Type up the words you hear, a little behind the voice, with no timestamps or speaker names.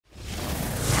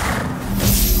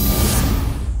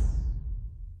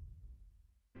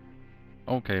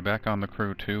Okay, back on the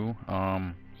crew too.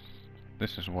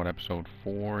 This is what, episode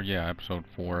 4? Yeah, episode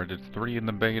 4. I did 3 in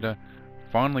the beta.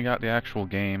 Finally got the actual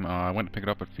game. I went to pick it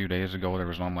up a few days ago. There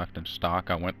was one left in stock.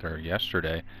 I went there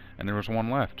yesterday, and there was one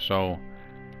left. So,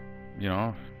 you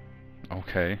know,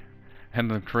 okay. And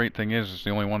the great thing is, it's the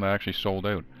only one that actually sold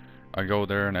out. I go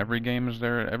there, and every game is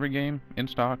there. Every game in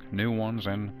stock, new ones,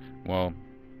 and, well,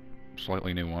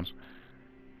 slightly new ones.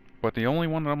 But the only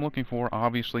one that I'm looking for,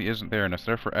 obviously, isn't there, and it's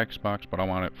there for Xbox, but I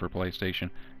want it for PlayStation.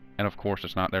 And of course,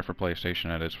 it's not there for PlayStation,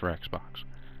 it is for Xbox.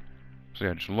 So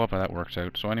yeah, just love how that works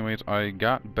out. So anyways, I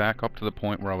got back up to the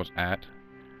point where I was at.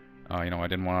 You know, I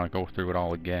didn't want to go through it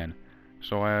all again.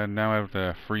 So I now have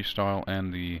the freestyle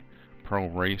and the pro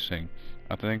racing.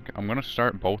 I think I'm going to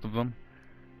start both of them.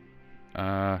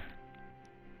 And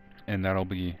that'll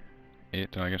be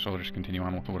it. I guess I'll just continue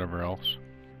on with whatever else.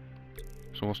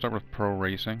 So we'll start with pro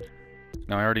racing.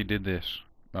 Now I already did this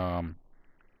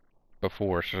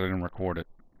before, so I didn't record it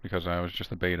because I was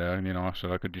just a beta, and you know,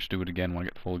 so I could just do it again when I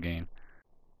get the full game.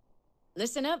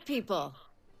 Listen up, people.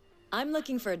 I'm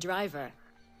looking for a driver.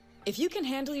 If you can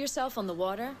handle yourself on the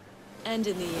water, and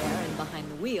in the air and behind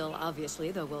the wheel,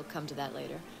 obviously, though we'll come to that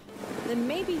later, then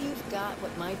maybe you've got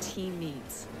what my team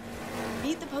needs.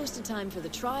 Beat the posted time for the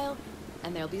trial,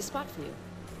 and there'll be a spot for you.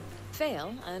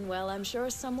 Fail, and well, I'm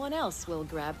sure someone else will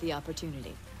grab the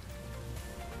opportunity.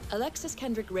 Alexis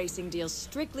Kendrick Racing deals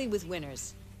strictly with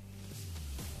winners.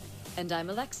 And I'm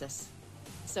Alexis,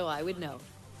 so I would know.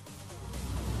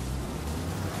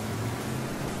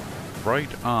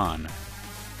 Right on.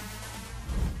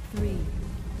 3,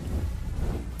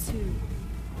 2,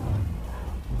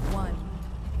 1.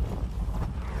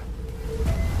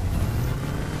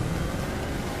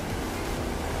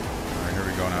 Alright, here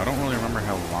we go. Now, I don't really remember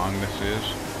how long this is.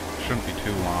 It shouldn't be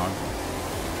too long.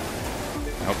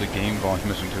 I hope the game volume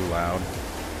isn't too loud.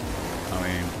 I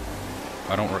mean,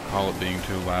 I don't recall it being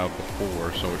too loud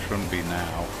before, so it shouldn't be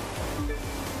now.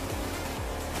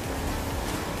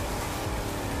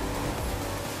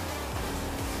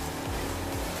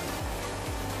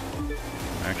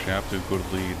 Actually, I have to go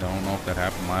to lead. I don't know if that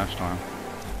happened last time.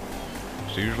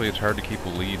 So usually it's hard to keep a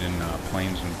lead in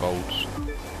planes and boats.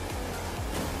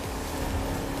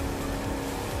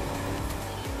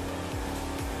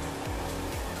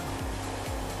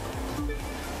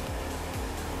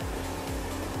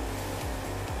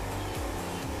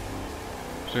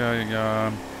 So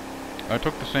yeah, I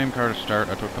took the same car to start.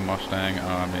 I took the Mustang.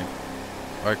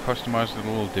 I customized it a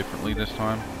little differently this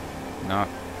time. Not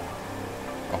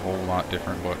a whole lot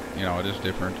different, but you know, it is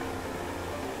different.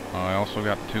 I also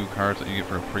got the 2 cars that you get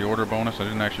for a pre-order bonus. I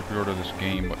didn't actually pre-order this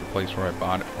game, but the place where I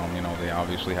bought it from, you know, they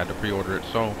obviously had to pre-order it,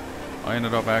 so I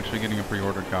ended up actually getting a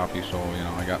pre-order copy. So you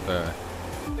know, I got the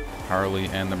Harley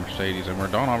and the Mercedes, and we're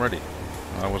done already.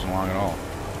 That wasn't long at all.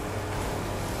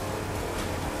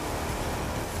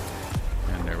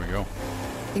 And there we go.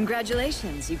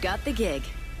 Congratulations, you got the gig.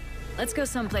 Let's go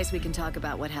someplace we can talk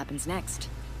about what happens next.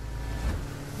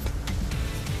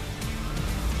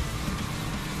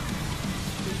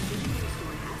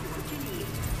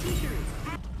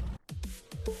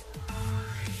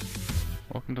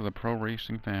 Welcome to the pro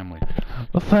racing family.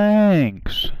 Well,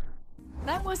 thanks!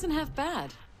 That wasn't half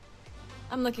bad.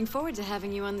 I'm looking forward to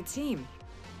having you on the team.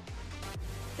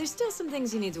 There's still some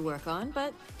things you need to work on,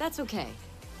 but that's okay.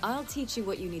 I'll teach you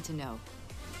what you need to know.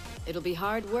 It'll be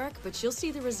hard work, but you'll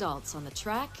see the results on the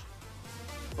track,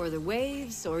 or the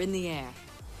waves, or in the air.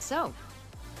 So,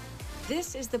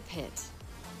 this is the pit.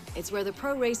 It's where the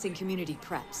pro racing community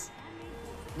preps.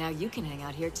 Now you can hang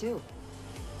out here too.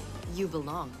 You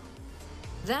belong.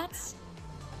 That's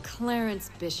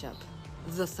Clarence Bishop,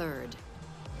 the third.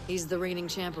 He's the reigning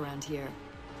champ around here.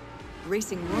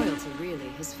 Racing royalty, really.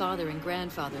 His father and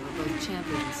grandfather were both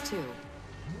champions, too.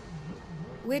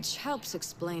 Which helps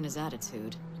explain his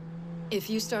attitude. If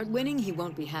you start winning, he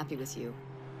won't be happy with you.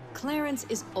 Clarence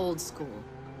is old school.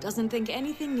 Doesn't think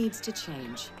anything needs to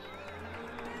change.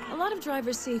 A lot of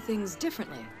drivers see things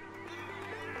differently.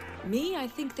 Me, I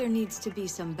think there needs to be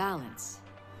some balance.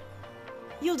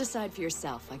 You'll decide for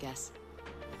yourself, I guess.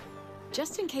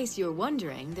 Just in case you're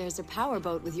wondering, there's a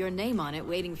powerboat with your name on it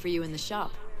waiting for you in the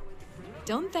shop.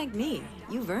 Don't thank me,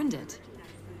 you've earned it.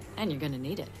 And you're gonna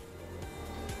need it.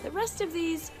 The rest of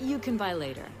these, you can buy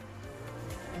later.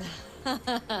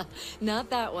 Not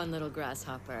that one, little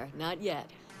grasshopper, not yet.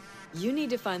 You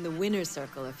need to find the winner's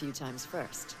circle a few times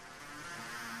first.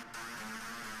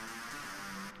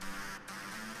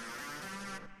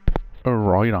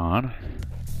 Right on.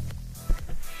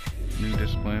 New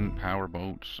discipline, power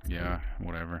boats, yeah,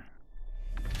 whatever.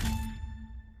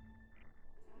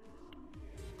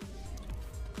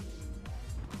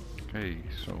 Okay,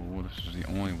 so this is the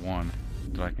only one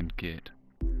that I can get.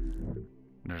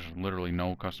 There's literally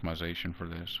no customization for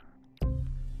this.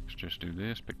 Let's just do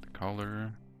this, pick the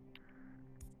color.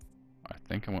 I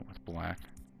think I went with black.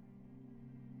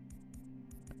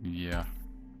 Yeah.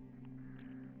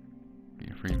 Be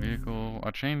a free vehicle.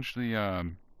 I changed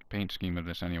the paint scheme of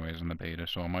this anyways in the beta,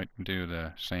 so I might do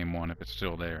the same one if it's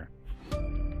still there.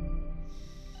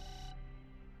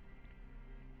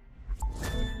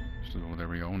 So there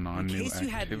we go, non-new activities. In case you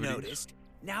hadn't activities. noticed,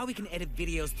 now we can edit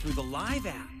videos through the Live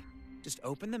app. Just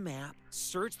open the map,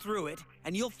 search through it,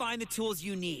 and you'll find the tools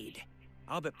you need.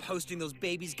 I'll bet posting those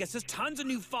babies gets us tons of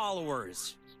new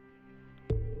followers.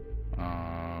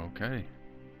 Okay.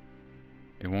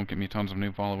 It won't get me tons of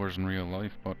new followers in real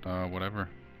life, but whatever.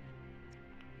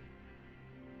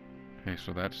 Okay,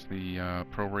 so that's the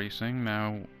pro racing.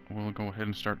 Now we'll go ahead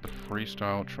and start the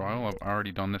freestyle trial. I've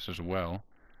already done this as well.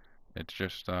 It's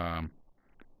just, yeah,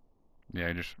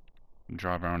 I just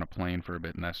drive around a plane for a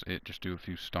bit and that's it. Just do a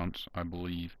few stunts, I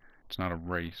believe. It's not a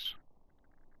race.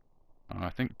 I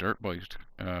think dirt bikes,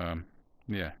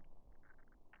 yeah.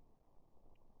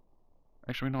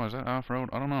 Actually, no, is that off-road?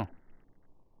 I don't know.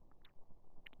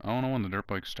 I don't know when the dirt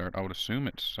bikes start. I would assume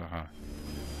it's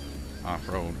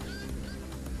off-road.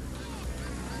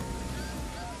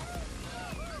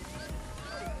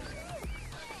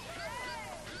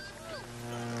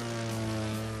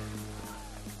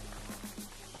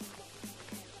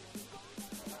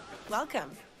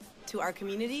 Welcome to our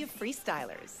community of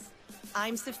freestylers.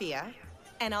 I'm Sophia,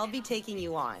 and I'll be taking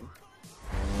you on.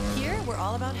 Here, we're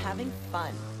all about having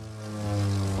fun.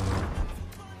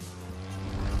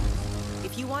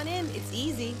 If you want in, it's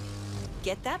easy.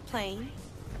 Get that plane,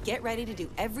 get ready to do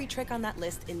every trick on that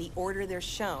list in the order they're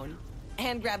shown,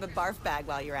 and grab a barf bag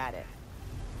while you're at it.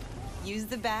 Use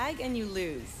the bag and you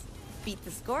lose. Beat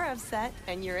the score I've set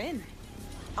and you're in.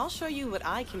 I'll show you what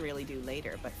I can really do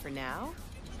later, but for now,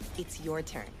 it's your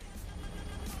turn.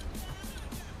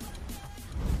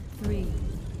 3,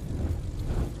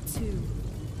 2,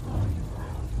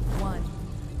 1.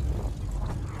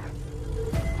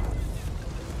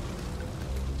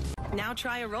 Now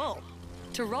try a roll.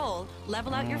 To roll,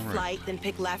 level out your All right. flight, then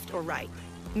pick left or right.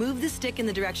 Move the stick in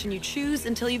the direction you choose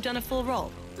until you've done a full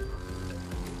roll. There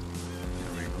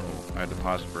we go. I had to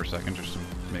pause it for a second just to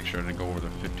make sure I didn't go over the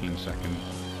 15-second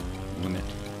limit.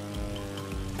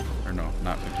 Or no,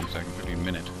 not 15 seconds, 15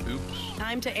 minute. Oops.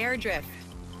 Time to air drift.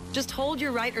 Just hold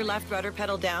your right or left rudder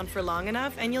pedal down for long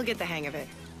enough and you'll get the hang of it.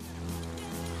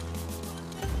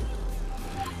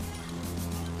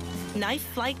 Knife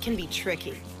flight can be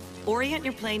tricky. Orient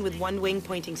your plane with one wing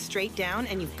pointing straight down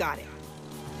and you've got it.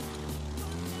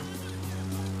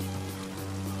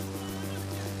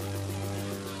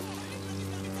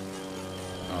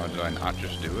 Did I not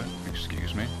just do it?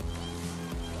 Excuse me.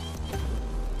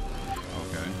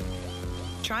 Okay.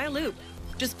 Try a loop.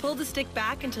 Just pull the stick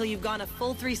back until you've gone a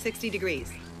full 360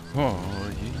 degrees.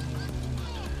 Oh, yeah.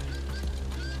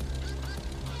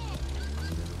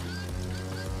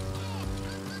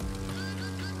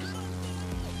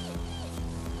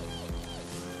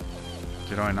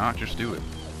 Did I not just do it?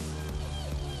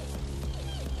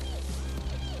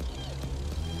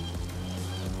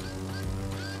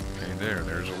 Okay,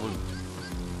 there's a loop.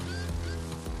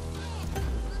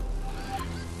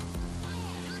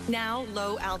 Now,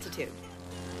 low altitude.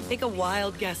 Take a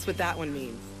wild guess what that one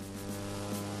means.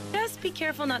 Just be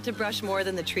careful not to brush more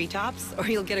than the treetops, or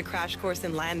you'll get a crash course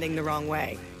in landing the wrong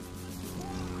way.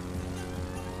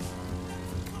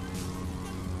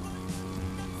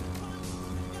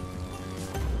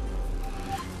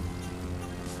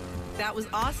 That was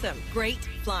awesome. Great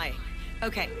flying.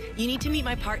 Okay, you need to meet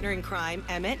my partner in crime,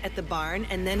 Emmett, at the barn,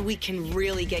 and then we can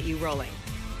really get you rolling.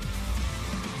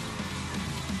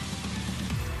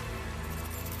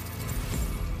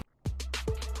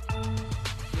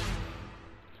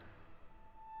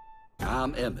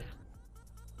 I'm Emmett,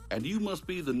 and you must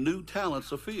be the new talent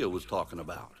Sophia was talking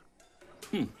about.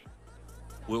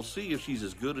 We'll see if she's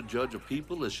as good a judge of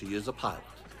people as she is a pilot,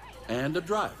 and a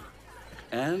driver,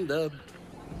 and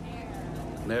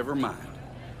never mind.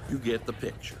 You get the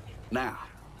picture. Now,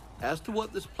 as to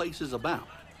what this place is about,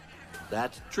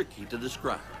 that's tricky to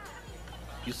describe.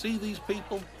 You see these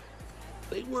people?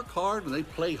 They work hard and they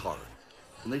play hard,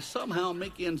 and they somehow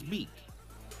make ends meet.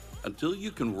 Until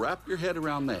you can wrap your head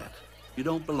around that, you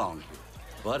don't belong here.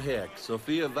 But heck,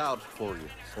 Sophia vouched for you,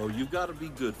 so you've got to be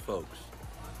good folks.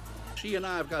 She and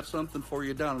I have got something for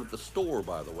you down at the store,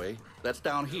 by the way. That's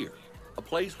down here. A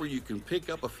place where you can pick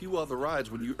up a few other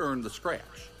rides when you earn the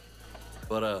scratch.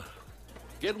 But,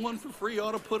 getting one for free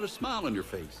ought to put a smile on your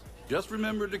face. Just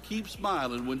remember to keep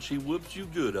smiling when she whoops you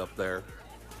good up there.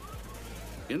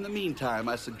 In the meantime,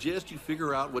 I suggest you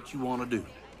figure out what you want to do.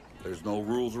 There's no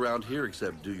rules around here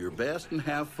except do your best and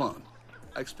have fun.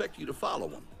 I expect you to follow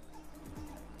them.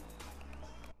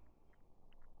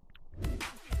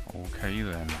 Okay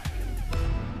then.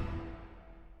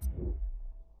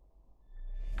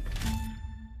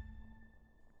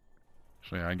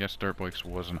 So yeah, I guess dirt bikes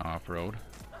wasn't off-road.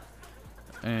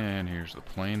 And here's the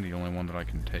plane, the only one that I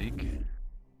can take.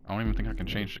 I don't even think I can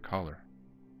change the color.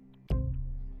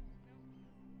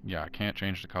 Yeah, I can't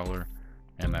change the color,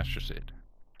 and that's just it.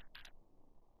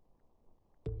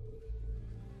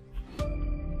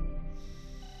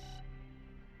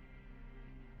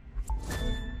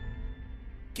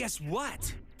 Guess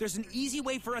what? There's an easy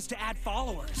way for us to add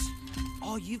followers.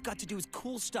 All you've got to do is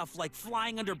cool stuff like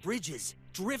flying under bridges,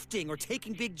 drifting, or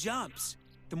taking big jumps.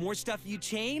 The more stuff you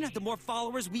chain, the more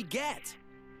followers we get.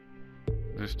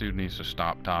 This dude needs to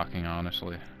stop talking,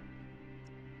 honestly.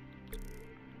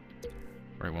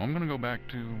 Right, well, I'm gonna go back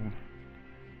to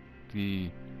the,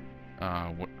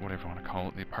 whatever you want to call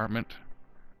it, the apartment.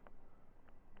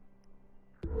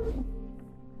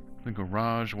 The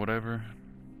garage, whatever.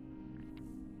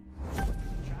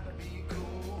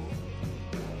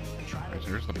 Right, so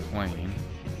here's the plane.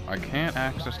 I can't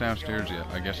access downstairs yet.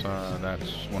 I guess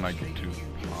that's when I get to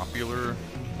popular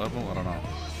level. I don't know.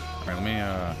 Alright, let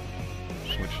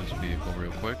me switch this vehicle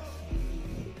real quick.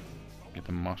 Get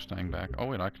the Mustang back. Oh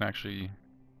wait, I can actually...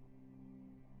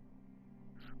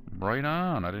 Right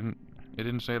on. It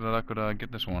didn't say that I could get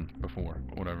this one before,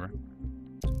 but whatever.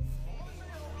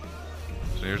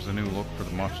 So here's the new look for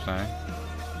the Mustang.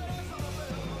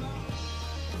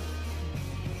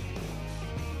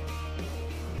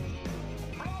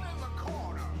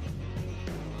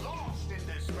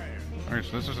 Alright,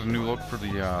 so this is a new look for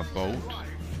the boat.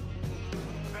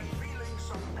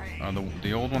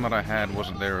 The old one that I had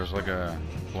wasn't there. It was like a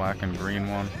black and green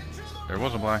one. There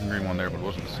was a black and green one there, but it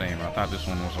wasn't the same. I thought this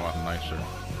one was a lot nicer.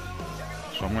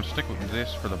 So I'm going to stick with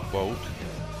this for the boat.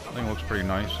 I think it looks pretty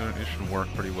nice. It should work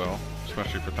pretty well,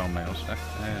 especially for thumbnails.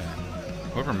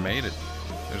 Whoever made it,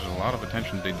 there's a lot of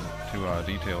attention to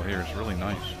detail here. It's really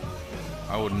nice.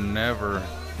 I would never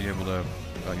be able to,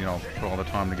 you know, put all the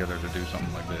time together to do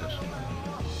something like this.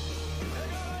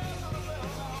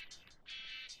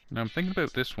 Now I'm thinking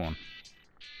about this one.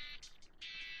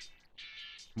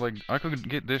 Like, I could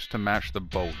get this to match the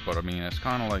boat, but I mean, it's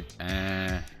kind of like,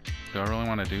 do I really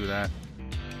want to do that?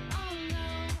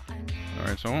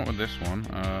 Alright, so I went with this one.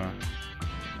 What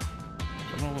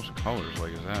are all those colors?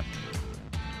 Like, is that...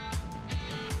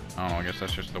 I don't know, I guess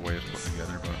that's just the way it's put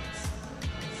together, but...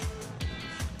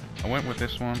 I went with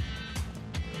this one.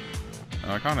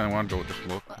 I kind of wanted to go with this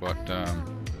look, but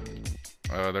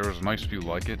there was a nice few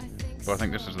like it. But I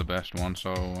think this is the best one,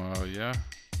 so yeah.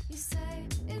 I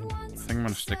think I'm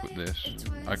gonna stick with this.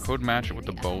 I could match it with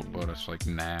the boat, but it's like,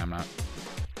 nah, I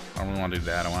don't really want to do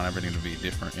that. I want everything to be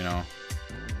different, you know.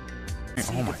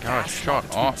 Oh my god, shut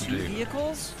off, dude.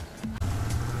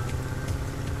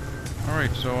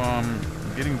 Alright, so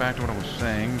getting back to what I was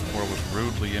saying before I was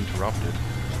rudely interrupted.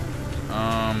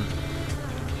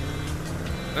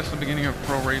 That's the beginning of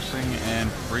pro racing and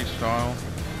freestyle.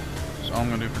 That's all I'm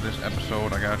gonna do for this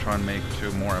episode. I gotta try and make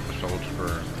 2 more episodes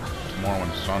for tomorrow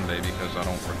and Sunday because I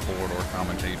don't record or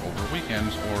commentate over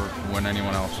weekends or when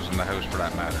anyone else is in the house for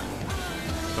that matter.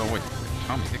 So wait,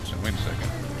 Tommy Dixon, wait a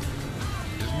second.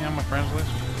 Isn't he on my friends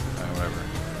list? Whatever.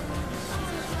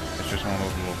 It's just one of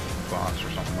those little bots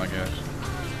or something, I guess.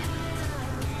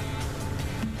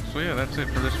 So yeah, that's it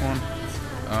for this one.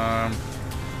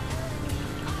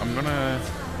 I'm gonna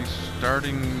be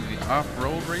starting the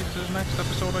off-road races next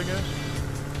episode, I guess.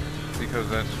 Because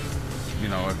that's, you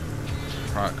know,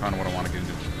 kind of what I want to get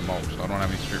into the most. I don't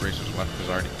have any street races left because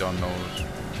I already done those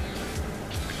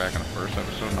back in the first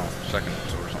episode. No, second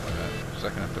episode or something like that.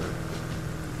 Second and third.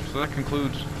 So that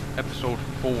concludes episode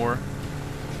 4.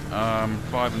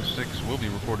 5 and 6 will be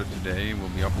recorded today. Will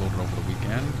be uploaded over the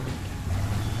weekend.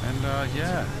 And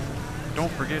yeah,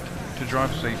 don't forget to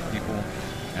drive safe, people.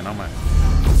 And I'm out.